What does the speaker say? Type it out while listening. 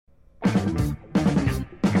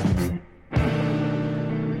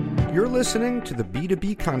You're listening to the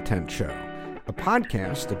B2B Content Show, a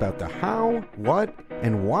podcast about the how, what,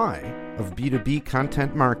 and why of B2B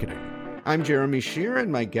content marketing. I'm Jeremy Shear,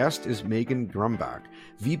 and my guest is Meghan Grumbach,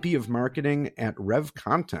 VP of Marketing at Rev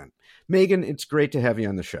Content. Meghan, it's great to have you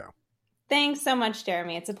on the show. Thanks so much,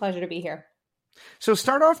 Jeremy. It's a pleasure to be here. So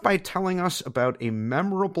start off by telling us about a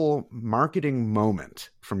memorable marketing moment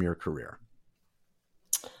from your career.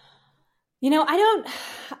 You know, I don't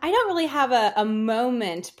really have a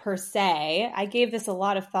moment per se. I gave this a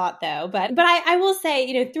lot of thought though, but I will say,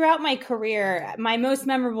 you know, throughout my career, my most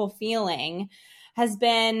memorable feeling has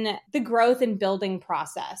been the growth and building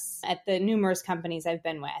process at the numerous companies I've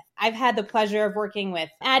been with. I've had the pleasure of working with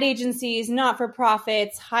ad agencies,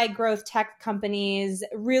 not-for-profits, high-growth tech companies,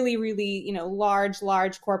 really, you know,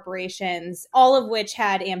 large corporations, all of which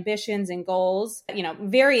had ambitions and goals, you know,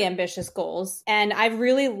 very ambitious goals. And I've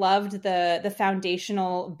really loved the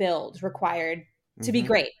foundational build required to be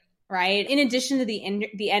great, right? In addition to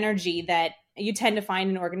the energy that you tend to find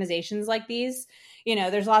in organizations like these. You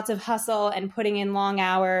know, there's lots of hustle and putting in long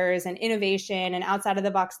hours and innovation and outside of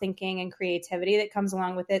the box thinking and creativity that comes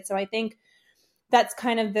along with it. So I think that's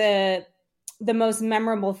kind of the most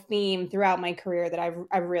memorable theme throughout my career that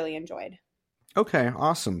I've really enjoyed. Okay,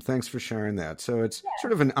 awesome. Thanks for sharing that. So it's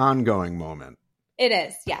sort of an ongoing moment. It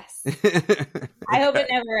is, yes. I hope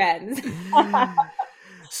it never ends.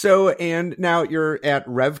 So, and now you're at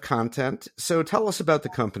Rev Content. So tell us about the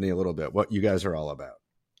company a little bit, what you guys are all about.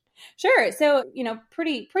 Sure. So, you know,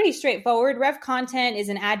 pretty straightforward. Rev Content is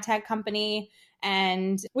an ad tech company,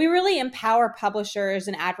 and we really empower publishers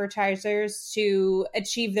and advertisers to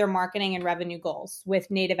achieve their marketing and revenue goals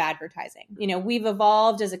with native advertising. You know, we've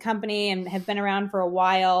evolved as a company and have been around for a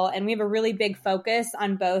while, and we have a really big focus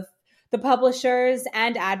on both the publishers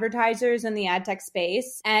and advertisers in the ad tech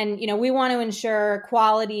space. And, you know, we want to ensure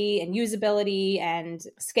quality and usability and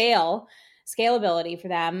scalability for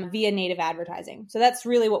them via native advertising. So that's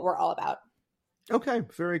really what we're all about. Okay,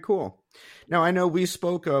 very cool. Now, I know we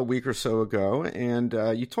spoke a week or so ago, and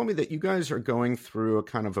you told me that you guys are going through a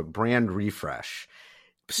kind of a brand refresh,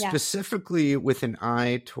 specifically with an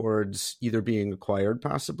eye towards either being acquired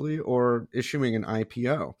possibly or issuing an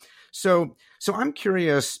IPO. So I'm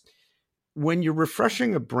curious, when you're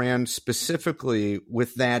refreshing a brand specifically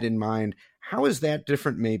with that in mind, how is that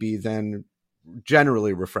different maybe than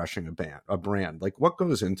generally refreshing a brand? Like, what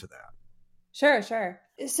goes into that? Sure.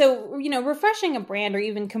 So, you know, refreshing a brand or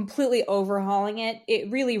even completely overhauling it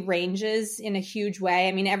really ranges in a huge way.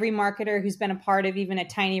 I mean, every marketer who's been a part of even a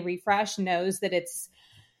tiny refresh knows that it's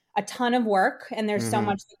a ton of work and there's so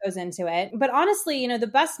much that goes into it. But honestly, you know, the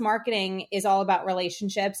best marketing is all about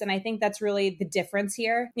relationships. And I think that's really the difference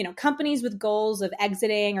here. You know, companies with goals of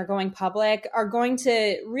exiting or going public are going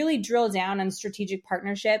to really drill down on strategic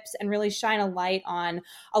partnerships and really shine a light on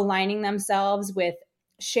aligning themselves with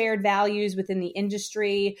shared values within the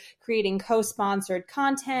industry, creating co-sponsored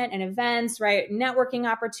content and events, right? Networking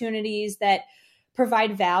opportunities that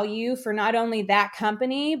provide value for not only that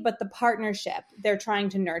company, but the partnership they're trying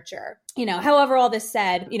to nurture. You know, however, all this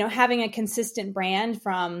said, you know, having a consistent brand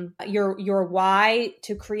from your why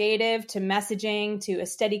to creative to messaging to a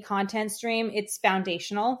steady content stream, it's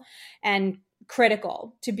foundational and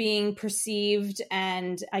critical to being perceived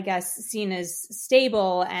and I guess seen as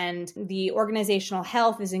stable, and the organizational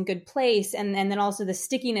health is in good place. And then also the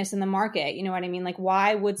stickiness in the market. You know what I mean? Like,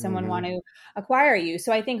 why would someone want to acquire you?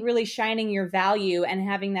 So I think really shining your value and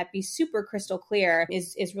having that be super crystal clear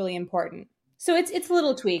is really important. So it's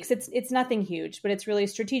little tweaks. It's nothing huge, but it's really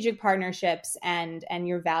strategic partnerships and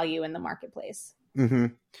your value in the marketplace. Mm-hmm.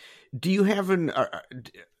 Do you have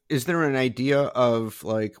is there an idea of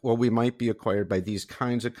like, well, we might be acquired by these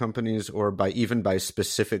kinds of companies or by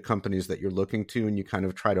specific companies that you're looking to, and you kind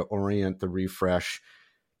of try to orient the refresh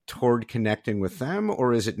toward connecting with them,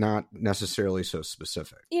 or is it not necessarily so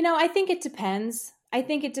specific? You know, I think it depends. I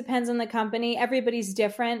think it depends on the company. Everybody's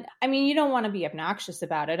different. I mean, you don't want to be obnoxious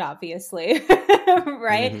about it, obviously,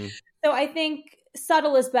 right? Mm-hmm. So I think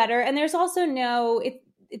subtle is better. And there's also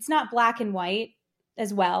it's not black and white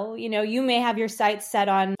as well. You know, you may have your sights set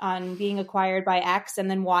on being acquired by X, and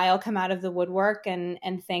then Y will come out of the woodwork and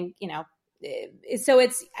think, you know, so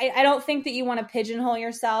I don't think that you want to pigeonhole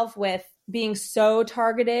yourself with being so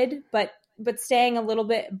targeted, but staying a little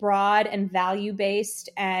bit broad and value-based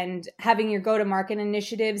and having your go-to-market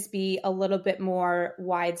initiatives be a little bit more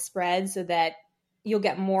widespread so that you'll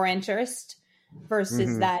get more interest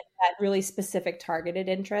versus that really specific targeted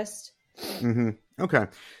interest. Mm-hmm. Okay.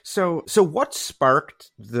 So what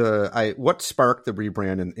sparked the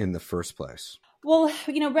rebrand in the first place? Well,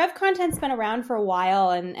 you know, Rev Content's been around for a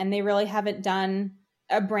while and they really haven't done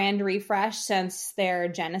a brand refresh since their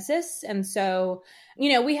genesis. And so,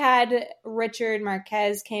 we had Richard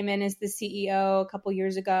Marquez came in as the CEO a couple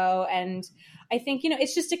years ago. And I think,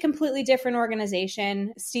 it's just a completely different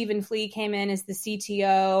organization. Stephen Flea came in as the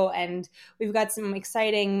CTO, and we've got some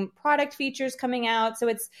exciting product features coming out. So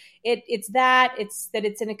it's that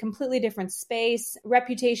it's in a completely different space.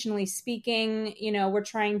 Reputationally speaking, we're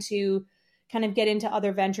trying to kind of get into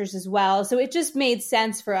other ventures as well. So it just made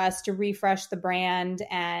sense for us to refresh the brand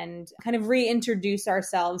and kind of reintroduce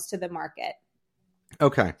ourselves to the market.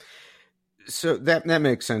 Okay. So that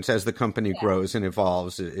makes sense. As the company grows and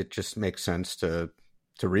evolves, it just makes sense to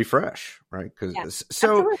refresh, right?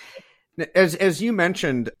 So as you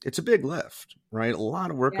mentioned, it's a big lift, right? A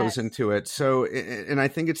lot of work goes into it. So, and I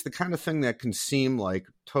think it's the kind of thing that can seem like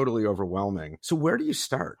totally overwhelming. So where do you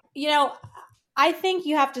start? I think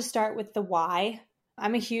you have to start with the why.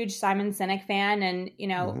 I'm a huge Simon Sinek fan. And,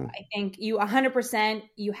 I think 100%,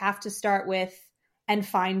 you have to start with and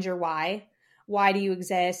find your why. Why do you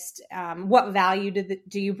exist? What value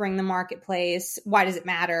do you bring the marketplace? Why does it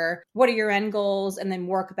matter? What are your end goals? And then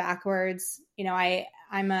work backwards.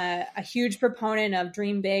 I'm a huge proponent of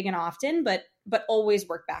dream big and often, but always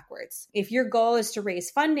work backwards. If your goal is to raise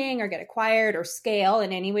funding or get acquired or scale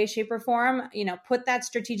in any way, shape, or form, put that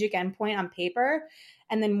strategic endpoint on paper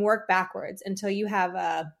and then work backwards until you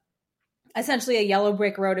have essentially a yellow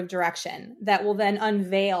brick road of direction that will then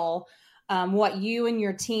unveil what you and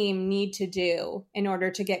your team need to do in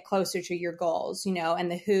order to get closer to your goals,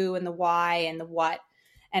 and the who and the why and the what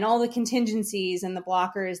and all the contingencies and the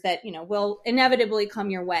blockers that, will inevitably come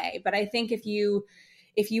your way. But I think if you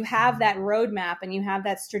have that roadmap and you have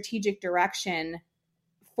that strategic direction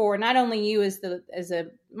for not only you as a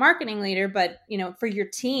marketing leader, but, for your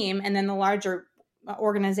team and then the larger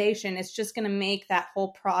organization, it's just going to make that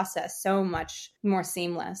whole process so much more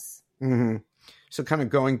seamless. Mm-hmm. So kind of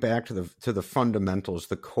going back to the fundamentals,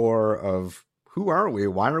 the core of who are we?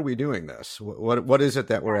 Why are we doing this? What is it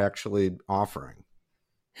that we're actually offering?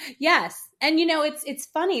 Yes. And, it's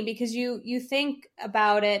funny because you think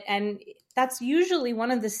about it, and that's usually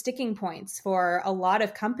one of the sticking points for a lot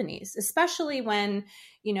of companies, especially when,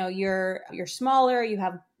 you're smaller, you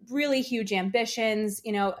have really huge ambitions,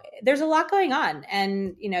 there's a lot going on,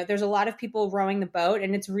 and, there's a lot of people rowing the boat,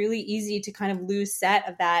 and it's really easy to kind of lose sight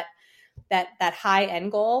of that high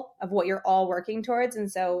end goal of what you're all working towards. And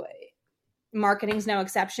so marketing's no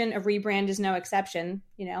exception. A rebrand is no exception,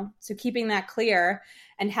 so keeping that clear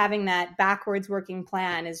and having that backwards working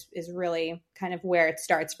plan is really kind of where it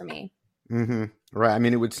starts for me. Mm-hmm. Right. I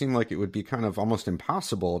mean, it would seem like it would be kind of almost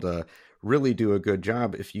impossible to really do a good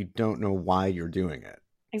job if you don't know why you're doing it.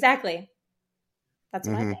 Exactly. That's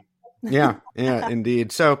what I think. Yeah,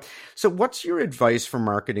 indeed. So what's your advice for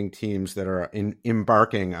marketing teams that are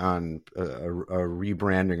embarking on a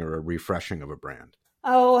rebranding or a refreshing of a brand?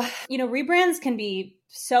 Oh, rebrands can be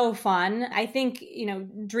so fun. I think,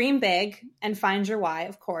 dream big and find your why,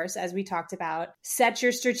 of course, as we talked about. Set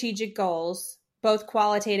your strategic goals, both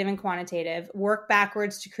qualitative and quantitative. Work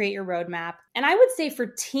backwards to create your roadmap. And I would say for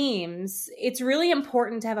teams, it's really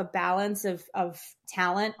important to have a balance of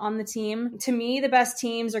talent on the team. To me, the best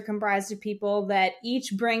teams are comprised of people that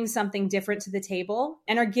each bring something different to the table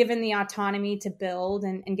and are given the autonomy to build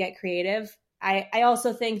and get creative. I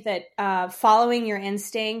also think that following your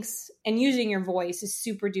instincts and using your voice is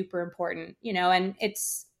super duper important, and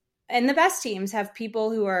the best teams have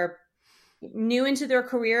people who are new into their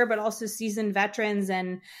career, but also seasoned veterans.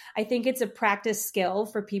 And I think it's a practice skill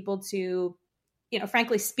for people to,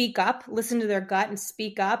 frankly, speak up, listen to their gut and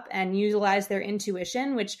speak up and utilize their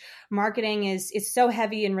intuition, which marketing is so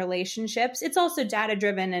heavy in relationships. It's also data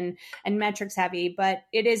driven and metrics heavy, but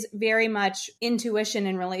it is very much intuition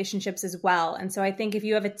in relationships as well. And so I think if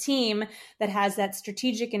you have a team that has that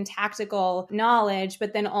strategic and tactical knowledge,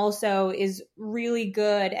 but then also is really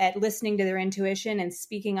good at listening to their intuition and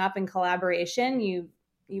speaking up in collaboration,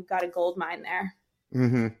 you've got a gold mine there.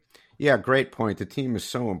 Mm-hmm. Yeah, great point. The team is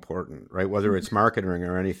so important, right? Whether it's marketing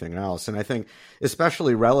or anything else. And I think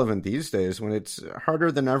especially relevant these days when it's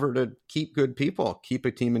harder than ever to keep good people, keep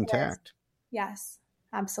a team intact. Yes,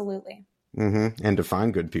 absolutely. Mm-hmm. And to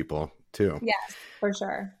find good people too. Yes, for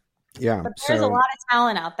sure. Yeah. But there's a lot of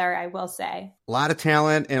talent out there, I will say. A lot of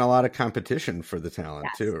talent and a lot of competition for the talent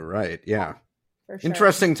too, right? Yeah. For sure.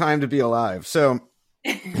 Interesting time to be alive. So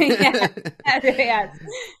yes.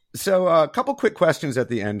 So a couple quick questions at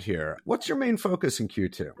the end here. What's your main focus in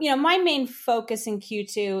Q2? My main focus in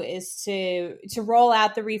Q2 is to roll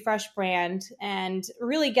out the refresh brand and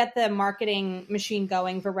really get the marketing machine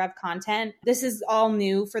going for Rev Content. This is all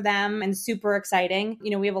new for them and super exciting.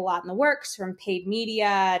 We have a lot in the works, from paid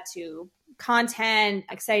media to content,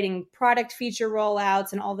 exciting product feature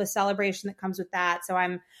rollouts, and all the celebration that comes with that. So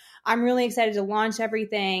I'm really excited to launch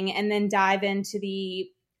everything and then dive into the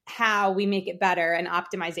how we make it better and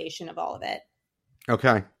optimization of all of it.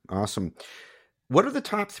 Okay, awesome. What are the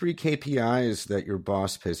top 3 KPIs that your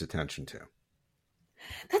boss pays attention to?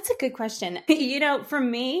 That's a good question. For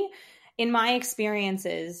me, in my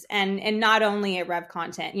experiences, and not only at Rev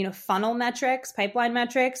Content, funnel metrics, pipeline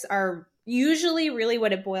metrics are usually really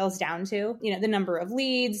what it boils down to. The number of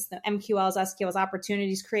leads, the MQLs, SQLs,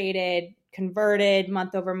 opportunities created, converted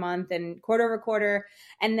month over month and quarter over quarter,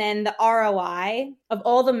 and then the ROI of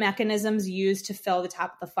all the mechanisms used to fill the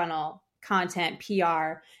top of the funnel, content,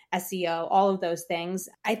 PR, SEO, all of those things.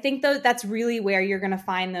 I think that's really where you're going to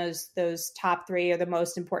find those top 3 are the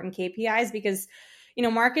most important KPIs, because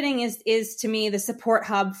marketing is to me the support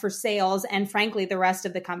hub for sales and frankly the rest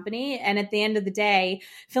of the company. And at the end of the day,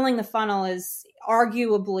 filling the funnel is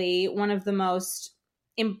arguably one of the most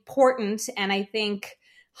important and I think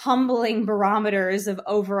humbling barometers of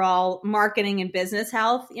overall marketing and business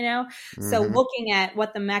health, Mm-hmm. So looking at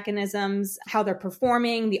what the mechanisms, how they're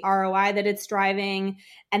performing, the ROI that it's driving,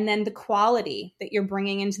 and then the quality that you're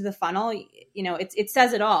bringing into the funnel, it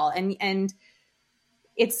says it all. And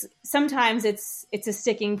sometimes it's a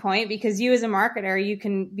sticking point because you as a marketer, you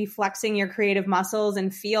can be flexing your creative muscles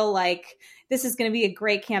and feel like this is going to be a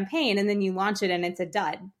great campaign. And then you launch it and it's a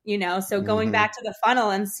dud, So going Mm-hmm. back to the funnel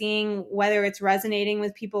and seeing whether it's resonating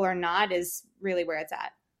with people or not is really where it's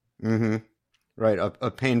at. Mm-hmm. Right.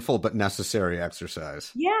 A painful but necessary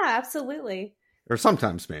exercise. Yeah, absolutely. Or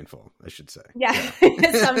sometimes painful, I should say. Yeah.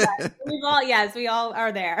 Sometimes. We all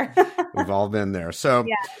are there. We've all been there. So,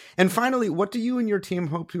 yeah. And finally, what do you and your team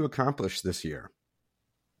hope to accomplish this year?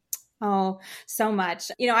 Oh, so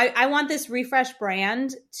much. I want this refresh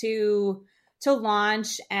brand to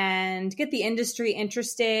launch and get the industry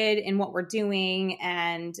interested in what we're doing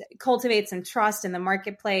and cultivate some trust in the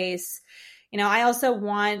marketplace. I also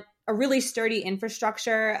want a really sturdy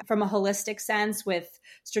infrastructure from a holistic sense with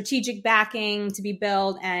strategic backing to be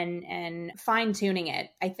built and fine-tuning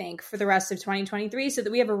it, I think, for the rest of 2023 so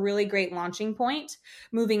that we have a really great launching point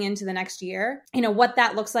moving into the next year. What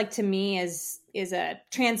that looks like to me is a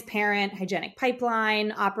transparent, hygienic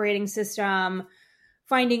pipeline, operating system,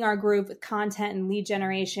 finding our groove with content and lead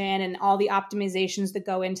generation and all the optimizations that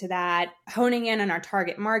go into that, honing in on our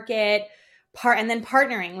target market, and then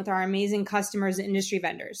partnering with our amazing customers and industry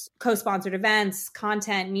vendors, co-sponsored events,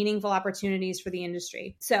 content, meaningful opportunities for the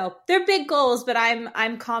industry. So they're big goals, but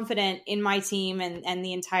I'm confident in my team and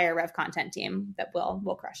the entire Rev Content team that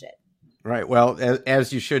we'll crush it. Right. Well,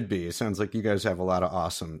 as you should be. It sounds like you guys have a lot of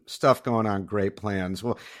awesome stuff going on, great plans.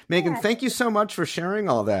 Well, Meghan, Thank you so much for sharing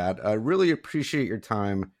all that. I really appreciate your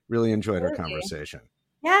time. Really enjoyed our conversation.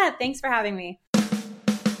 Yeah, thanks for having me.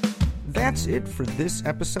 That's it for this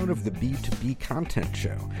episode of the B2B Content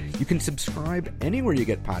Show. You can subscribe anywhere you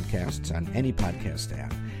get podcasts on any podcast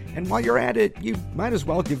app. And while you're at it, you might as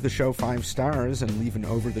well give the show 5 stars and leave an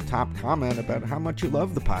over-the-top comment about how much you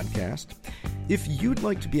love the podcast. If you'd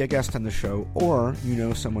like to be a guest on the show, or you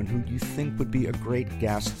know someone who you think would be a great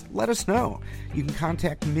guest, let us know. You can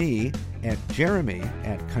contact me at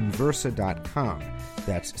jeremy@conversa.com.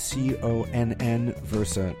 That's CONN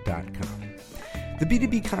Versa.com. The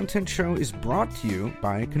B2B Content Show is brought to you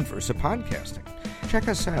by Conversa Podcasting. Check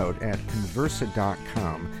us out at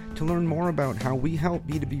conversa.com to learn more about how we help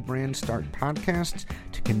B2B brands start podcasts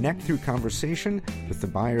to connect through conversation with the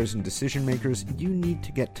buyers and decision makers you need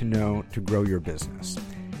to get to know to grow your business.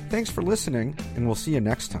 Thanks for listening, and we'll see you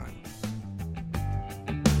next time.